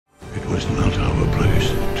is not our place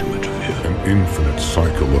to interfere. An infinite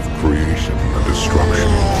cycle of creation and destruction.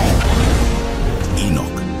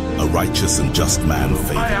 Enoch, a righteous and just man,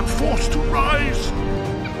 favored. I am forced to rise!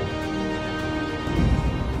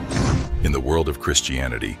 In the world of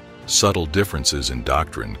Christianity, subtle differences in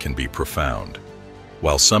doctrine can be profound.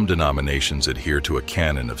 While some denominations adhere to a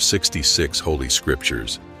canon of 66 holy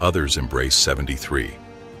scriptures, others embrace 73.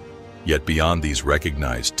 Yet beyond these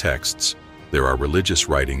recognized texts, there are religious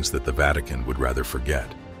writings that the Vatican would rather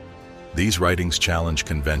forget. These writings challenge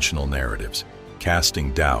conventional narratives,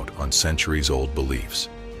 casting doubt on centuries-old beliefs.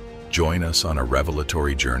 Join us on a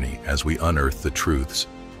revelatory journey as we unearth the truths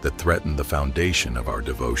that threaten the foundation of our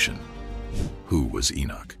devotion. Who was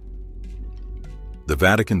Enoch? The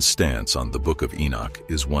Vatican's stance on the Book of Enoch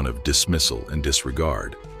is one of dismissal and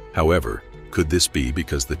disregard. However, could this be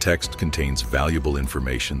because the text contains valuable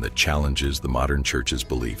information that challenges the modern church's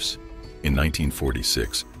beliefs? In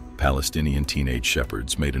 1946, Palestinian teenage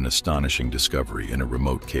shepherds made an astonishing discovery in a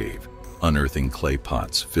remote cave, unearthing clay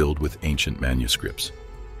pots filled with ancient manuscripts.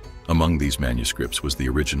 Among these manuscripts was the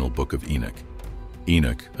original Book of Enoch.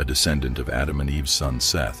 Enoch, a descendant of Adam and Eve's son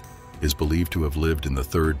Seth, is believed to have lived in the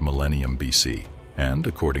 3rd millennium BC, and,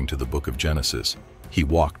 according to the Book of Genesis, he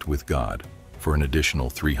walked with God for an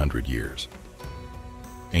additional 300 years.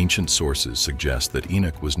 Ancient sources suggest that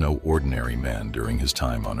Enoch was no ordinary man during his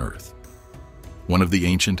time on earth. One of the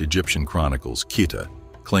ancient Egyptian Chronicles, Kita,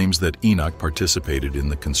 claims that Enoch participated in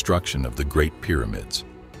the construction of the Great Pyramids.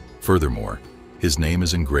 Furthermore, his name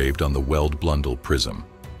is engraved on the Weld-Blundell Prism,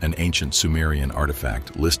 an ancient Sumerian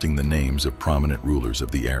artifact listing the names of prominent rulers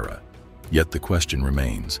of the era. Yet the question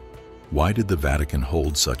remains, why did the Vatican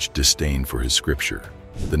hold such disdain for his scripture?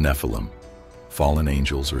 The Nephilim, fallen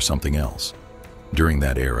angels, or something else? During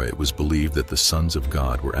that era, it was believed that the sons of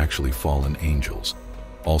God were actually fallen angels,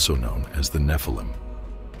 also known as the Nephilim.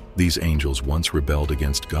 These angels once rebelled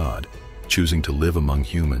against God, choosing to live among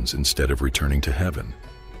humans instead of returning to heaven.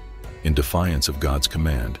 In defiance of God's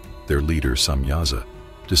command, their leader Samyaza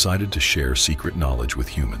decided to share secret knowledge with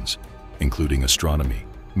humans, including astronomy,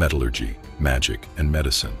 metallurgy, magic, and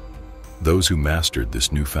medicine. Those who mastered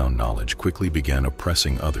this newfound knowledge quickly began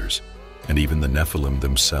oppressing others, and even the Nephilim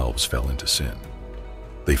themselves fell into sin.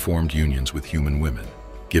 They formed unions with human women,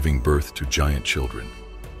 giving birth to giant children,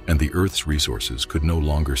 and the Earth's resources could no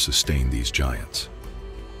longer sustain these giants.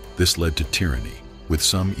 This led to tyranny, with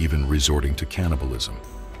some even resorting to cannibalism.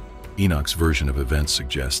 Enoch's version of events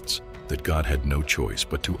suggests that God had no choice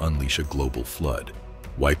but to unleash a global flood,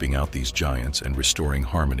 wiping out these giants and restoring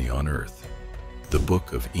harmony on Earth. The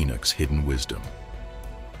Book of Enoch's hidden wisdom.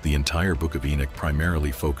 The entire Book of Enoch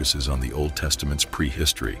primarily focuses on the Old Testament's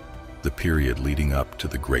prehistory, the period leading up to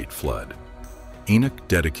the Great Flood. Enoch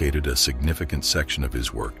dedicated a significant section of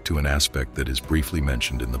his work to an aspect that is briefly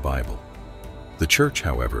mentioned in the Bible. The Church,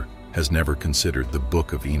 however, has never considered the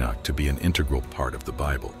Book of Enoch to be an integral part of the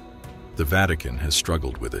Bible. The Vatican has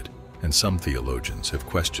struggled with it, and some theologians have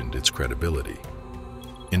questioned its credibility.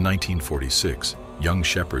 In 1946, young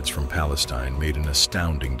shepherds from Palestine made an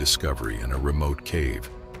astounding discovery in a remote cave,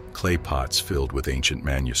 clay pots filled with ancient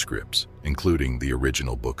manuscripts, including the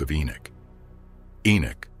original Book of Enoch.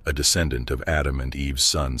 Enoch, a descendant of Adam and Eve's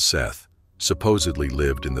son Seth, supposedly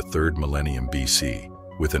lived in the 3rd millennium BC,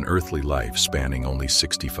 with an earthly life spanning only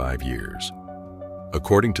 65 years.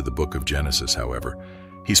 According to the Book of Genesis, however,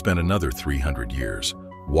 he spent another 300 years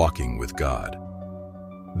walking with God.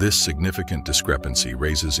 This significant discrepancy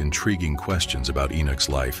raises intriguing questions about Enoch's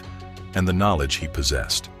life and the knowledge he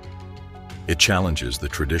possessed. It challenges the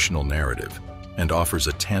traditional narrative and offers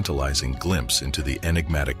a tantalizing glimpse into the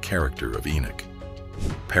enigmatic character of Enoch.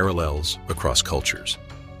 Parallels across cultures.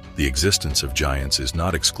 The existence of giants is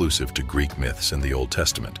not exclusive to Greek myths and the Old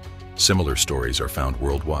Testament. Similar stories are found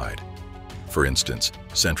worldwide. For instance,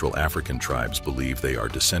 Central African tribes believe they are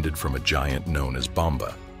descended from a giant known as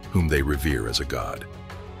Bamba, whom they revere as a god.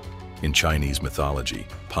 In Chinese mythology,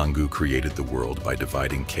 Pangu created the world by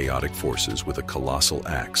dividing chaotic forces with a colossal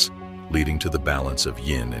axe, leading to the balance of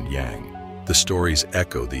yin and yang. The stories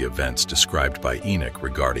echo the events described by Enoch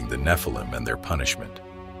regarding the Nephilim and their punishment.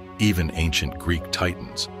 Even ancient Greek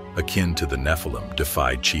titans, akin to the Nephilim,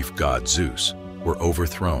 defied chief god Zeus, were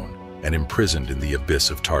overthrown and imprisoned in the abyss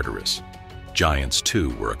of Tartarus. Giants, too,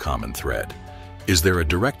 were a common thread. Is there a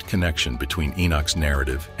direct connection between Enoch's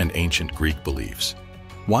narrative and ancient Greek beliefs?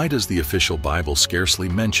 Why does the official Bible scarcely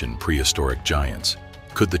mention prehistoric giants?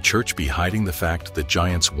 Could the Church be hiding the fact that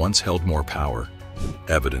giants once held more power?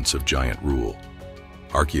 Evidence of giant rule.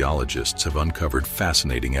 Archaeologists have uncovered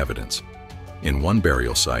fascinating evidence. In one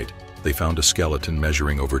burial site, they found a skeleton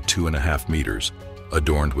measuring over 2.5 meters,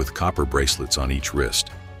 adorned with copper bracelets on each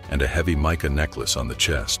wrist. and a heavy mica necklace on the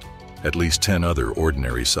chest. At least 10 other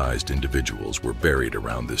ordinary-sized individuals were buried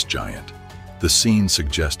around this giant. The scene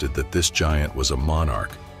suggested that this giant was a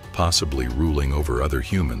monarch, possibly ruling over other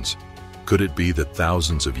humans. Could it be that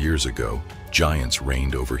thousands of years ago, giants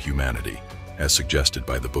reigned over humanity, as suggested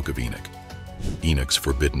by the Book of Enoch? Enoch's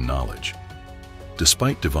forbidden knowledge.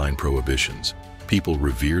 Despite divine prohibitions, people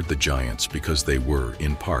revered the giants because they were,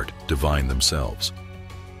 in part, divine themselves.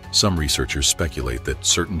 Some researchers speculate that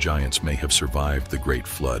certain giants may have survived the Great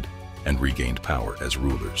Flood and regained power as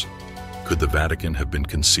rulers. Could the Vatican have been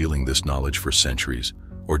concealing this knowledge for centuries,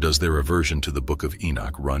 or does their aversion to the Book of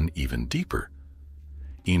Enoch run even deeper?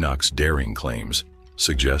 Enoch's daring claims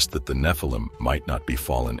suggest that the Nephilim might not be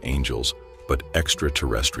fallen angels, but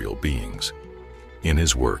extraterrestrial beings. In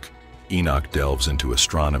his work, Enoch delves into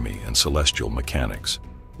astronomy and celestial mechanics.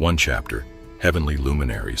 One chapter, Heavenly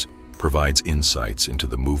Luminaries, provides insights into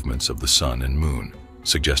the movements of the sun and moon,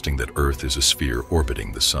 suggesting that Earth is a sphere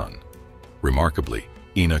orbiting the sun. Remarkably,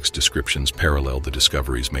 Enoch's descriptions parallel the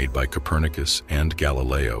discoveries made by Copernicus and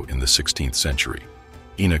Galileo in the 16th century.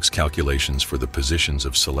 Enoch's calculations for the positions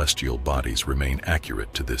of celestial bodies remain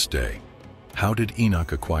accurate to this day. How did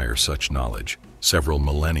Enoch acquire such knowledge, several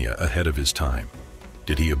millennia ahead of his time?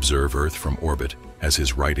 Did he observe Earth from orbit, as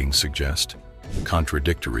his writings suggest?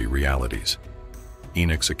 Contradictory realities.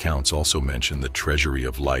 Enoch's accounts also mention the treasury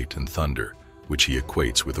of light and thunder, which he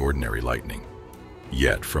equates with ordinary lightning.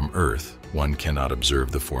 Yet, from Earth, one cannot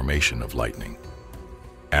observe the formation of lightning.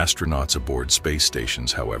 Astronauts aboard space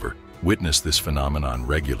stations, however, witness this phenomenon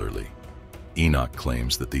regularly. Enoch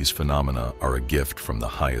claims that these phenomena are a gift from the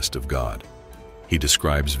highest of God. He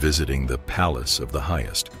describes visiting the palace of the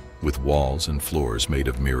highest, with walls and floors made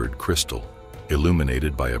of mirrored crystal,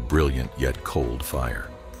 illuminated by a brilliant yet cold fire.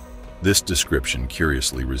 This description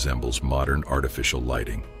curiously resembles modern artificial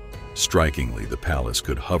lighting. Strikingly, the palace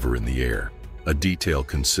could hover in the air, a detail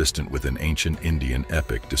consistent with an ancient Indian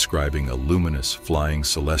epic describing a luminous, flying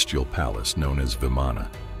celestial palace known as Vimana.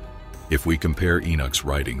 If we compare Enoch's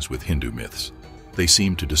writings with Hindu myths, they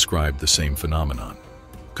seem to describe the same phenomenon.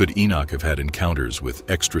 Could Enoch have had encounters with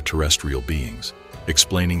extraterrestrial beings,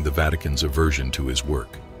 explaining the Vatican's aversion to his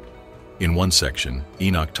work? In one section,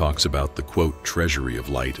 Enoch talks about the, quote, treasury of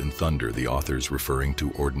light and thunder, the authors referring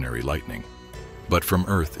to ordinary lightning. But from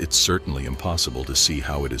Earth, it's certainly impossible to see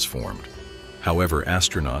how it is formed. However,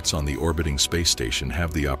 astronauts on the orbiting space station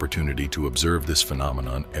have the opportunity to observe this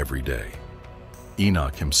phenomenon every day.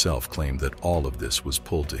 Enoch himself claimed that all of this was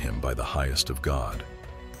pulled to him by the highest of God.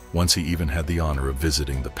 Once he even had the honor of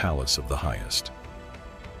visiting the palace of the highest.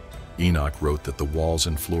 Enoch wrote that the walls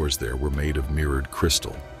and floors there were made of mirrored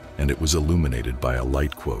crystal, and it was illuminated by a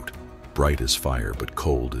light, quote, bright as fire but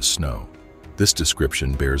cold as snow. This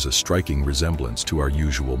description bears a striking resemblance to our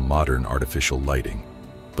usual modern artificial lighting.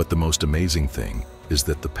 But the most amazing thing is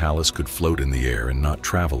that the palace could float in the air and not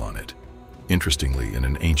travel on it. Interestingly, in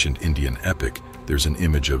an ancient Indian epic, there's an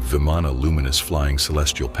image of Vimana, luminous flying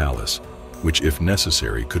celestial palace, which if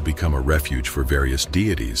necessary could become a refuge for various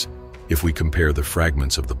deities if we compare the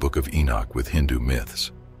fragments of the Book of Enoch with Hindu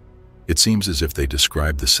myths. It seems as if they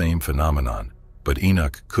describe the same phenomenon, but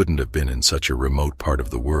Enoch couldn't have been in such a remote part of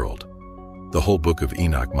the world. The whole Book of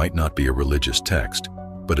Enoch might not be a religious text,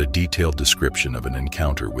 but a detailed description of an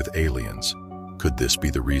encounter with aliens. Could this be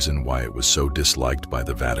the reason why it was so disliked by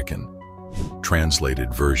the Vatican?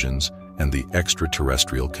 Translated versions and the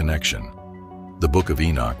extraterrestrial connection. The Book of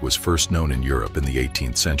Enoch was first known in Europe in the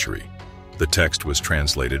 18th century. The text was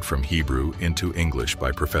translated from Hebrew into English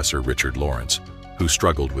by Professor Richard Lawrence, who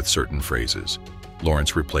struggled with certain phrases.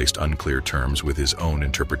 Lawrence replaced unclear terms with his own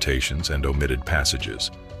interpretations and omitted passages.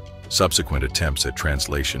 Subsequent attempts at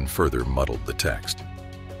translation further muddled the text.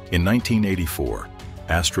 In 1984,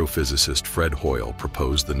 astrophysicist Fred Hoyle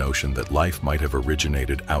proposed the notion that life might have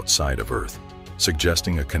originated outside of Earth,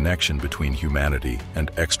 suggesting a connection between humanity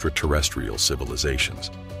and extraterrestrial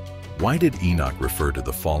civilizations. Why did Enoch refer to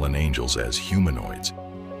the fallen angels as humanoids?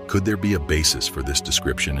 Could there be a basis for this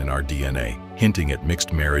description in our DNA, hinting at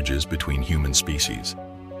mixed marriages between human species?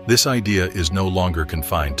 This idea is no longer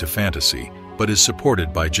confined to fantasy, but is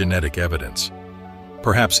supported by genetic evidence.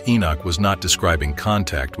 Perhaps Enoch was not describing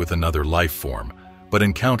contact with another life form, but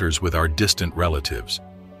encounters with our distant relatives.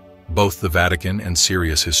 Both the Vatican and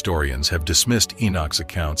serious historians have dismissed Enoch's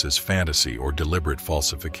accounts as fantasy or deliberate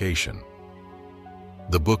falsification.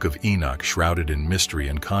 The Book of Enoch, shrouded in mystery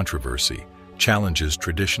and controversy, challenges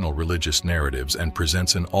traditional religious narratives and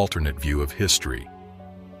presents an alternate view of history.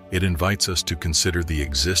 It invites us to consider the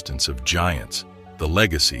existence of giants, the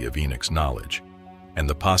legacy of Enoch's knowledge, and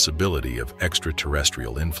the possibility of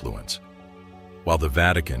extraterrestrial influence. While the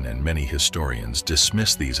Vatican and many historians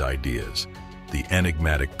dismiss these ideas, the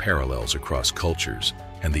enigmatic parallels across cultures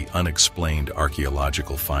and the unexplained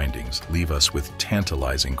archaeological findings leave us with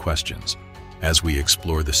tantalizing questions. As we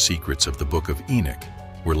explore the secrets of the Book of Enoch,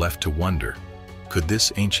 we're left to wonder, could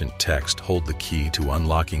this ancient text hold the key to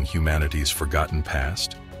unlocking humanity's forgotten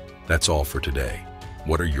past? That's all for today.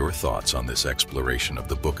 What are your thoughts on this exploration of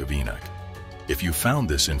the Book of Enoch? If you found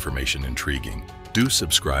this information intriguing, do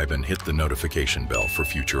subscribe and hit the notification bell for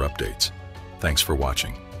future updates. Thanks for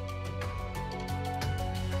watching.